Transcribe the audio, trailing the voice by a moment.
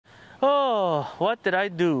Oh, what did I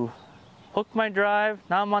do? Hooked my drive,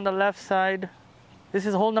 now I'm on the left side. This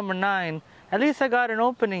is hole number 9. At least I got an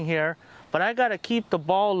opening here, but I gotta keep the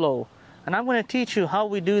ball low. And I'm gonna teach you how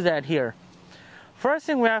we do that here. First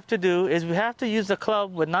thing we have to do is we have to use a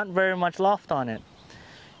club with not very much loft on it.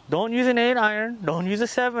 Don't use an 8 iron, don't use a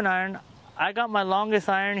 7 iron. I got my longest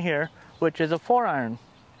iron here, which is a 4 iron.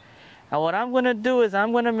 And what I'm gonna do is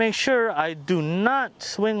I'm gonna make sure I do not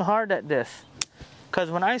swing hard at this. Because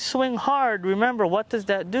when I swing hard, remember, what does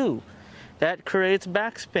that do? That creates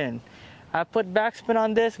backspin. I put backspin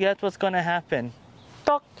on this, guess what's gonna happen?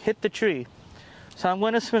 Tuck, hit the tree. So I'm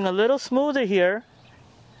gonna swing a little smoother here.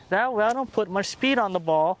 That way I don't put much speed on the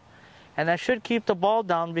ball, and that should keep the ball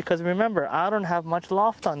down because remember, I don't have much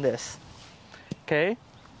loft on this. Okay?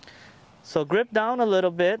 So grip down a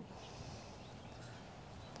little bit.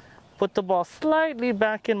 Put the ball slightly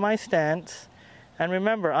back in my stance. And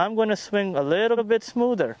remember, I'm going to swing a little bit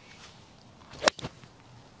smoother.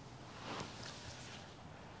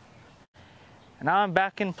 And now I'm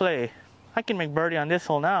back in play. I can make birdie on this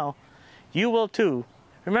hole now. You will too.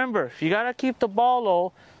 Remember, if you got to keep the ball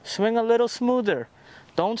low, swing a little smoother.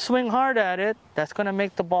 Don't swing hard at it. That's going to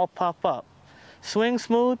make the ball pop up. Swing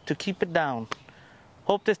smooth to keep it down.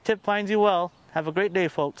 Hope this tip finds you well. Have a great day,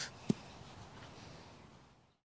 folks.